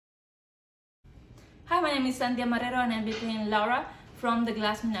Hi, my name is Zanthia and I'm playing Laura from the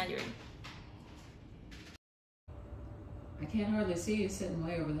Glass Menagerie. I can't hardly see you sitting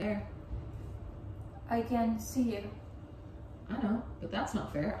way over there. I can see you. I know, but that's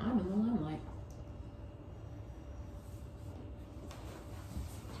not fair. I'm in the limelight.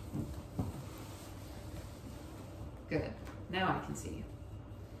 Good. Now I can see you.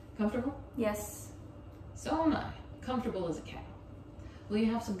 Comfortable? Yes. So am I. Comfortable as a cat. Will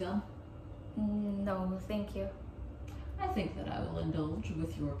you have some gum? No, thank you. I think that I will indulge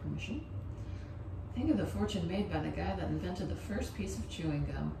with your permission. Think of the fortune made by the guy that invented the first piece of chewing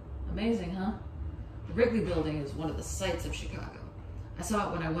gum. Amazing, huh? The Wrigley Building is one of the sights of Chicago. I saw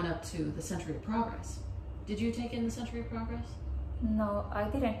it when I went up to the Century of Progress. Did you take in the Century of Progress? No, I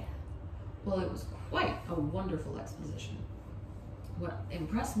didn't. Well, it was quite a wonderful exposition. What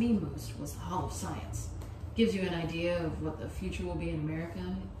impressed me most was the Hall of Science. Gives you an idea of what the future will be in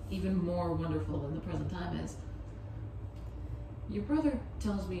America, even more wonderful than the present time is. Your brother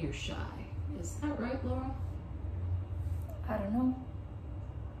tells me you're shy. Is that right, Laura? I don't know.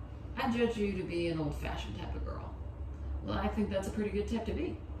 I judge you to be an old-fashioned type of girl. Well, I think that's a pretty good type to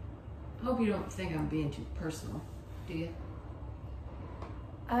be. I hope you don't think I'm being too personal, do you?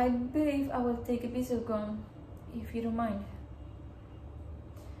 I believe I will take a piece of gum, if you don't mind.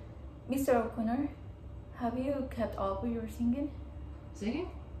 Mr. O'Connor, have you kept up with your singing?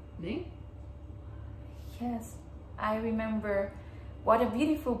 Singing? Me? Yes, I remember what a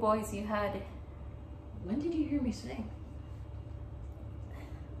beautiful voice you had. When did you hear me sing?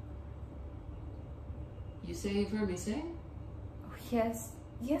 You say you've heard me sing? Oh,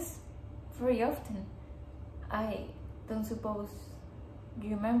 yes, very often. I don't suppose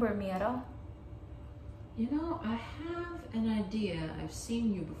you remember me at all. You know, I have an idea I've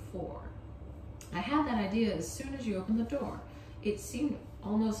seen you before. I had that idea as soon as you opened the door. It seemed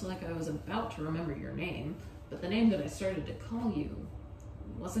almost like I was about to remember your name, but the name that I started to call you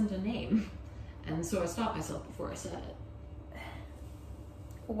wasn't a name. And so I stopped myself before I said it.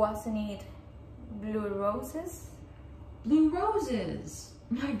 Wasn't it Blue Roses? Blue Roses!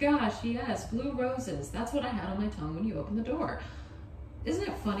 My gosh, yes, Blue Roses. That's what I had on my tongue when you opened the door. Isn't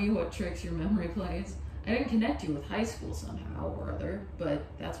it funny what tricks your memory plays? I didn't connect you with high school somehow or other, but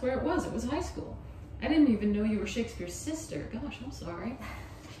that's where it was. It was high school. I didn't even know you were Shakespeare's sister. Gosh, I'm sorry.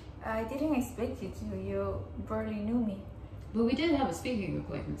 I didn't expect you to. You barely knew me. But we did have a speaking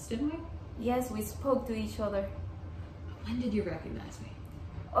acquaintance, didn't we? Yes, we spoke to each other. When did you recognize me?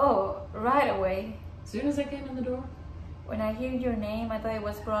 Oh, right away. As soon as I came in the door? When I heard your name, I thought it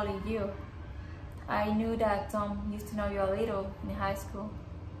was probably you. I knew that Tom used to know you a little in high school.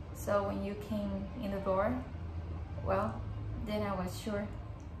 So when you came in the door, well, then I was sure.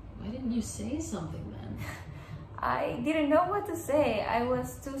 Why didn't you say something then? I didn't know what to say. I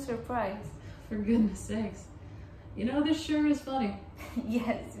was too surprised. For goodness sakes. You know, this sure is funny.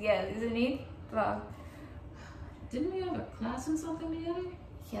 Yes, isn't it? Well, didn't we have a class in something together?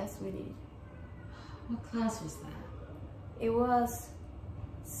 Yes, we did. What class was that? It was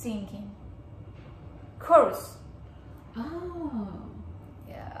singing. Chorus. Oh.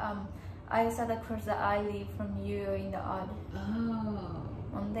 Yeah, I sat across the alley from you in the odd. Oh.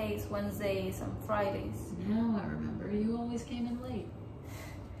 Mondays, Wednesdays, and Fridays. Now I remember. You always came in late.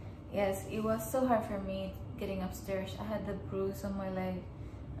 Yes, it was so hard for me getting upstairs. I had the bruise on my leg,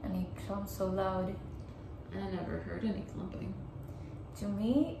 and it clumped so loud. I never heard any clumping. To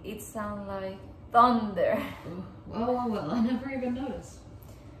me, it sounded like thunder. Oh, well, I never even noticed.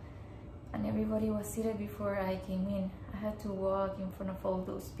 And everybody was seated before I came in. I had to walk in front of all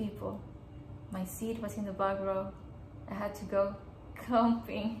those people. My seat was in the back row. I had to go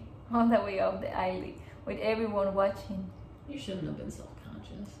clumping all the way up the alley with everyone watching. You shouldn't have been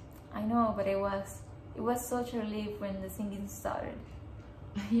self-conscious. I know, but it was such a relief when the singing started.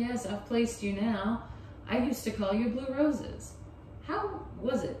 Yes, I've placed you now. I used to call you Blue Roses. How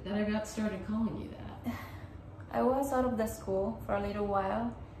was it that I got started calling you that? I was out of the school for a little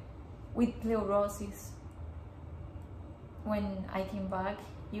while with Blue Roses. When I came back,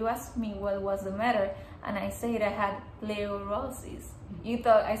 you asked me what was the matter, and I said I had Blue Roses. You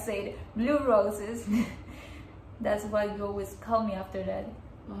thought I said Blue Roses. That's why you always call me after that.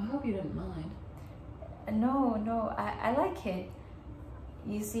 Well, I hope you didn't mind. No, I like it.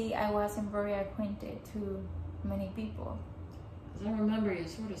 You see, I wasn't very acquainted to many people. As I remember, you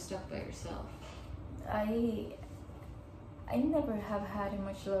sort of stuck by yourself. I never have had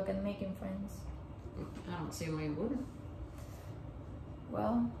much luck at making friends. I don't see why you wouldn't.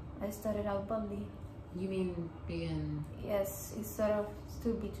 Well, I started out bubbly. You mean being... Yes, it sort of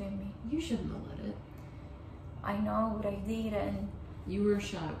stood between me. You shouldn't have let it. I know what I did, and... You were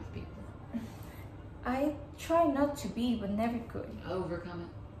shy with people. I try not to be, but never could. Overcome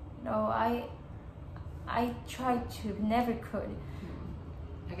it? No, I tried to, never could.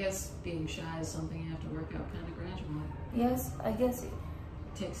 I guess being shy is something you have to work out kind of gradually. Yes, I guess it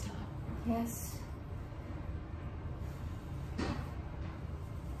takes time. Yes.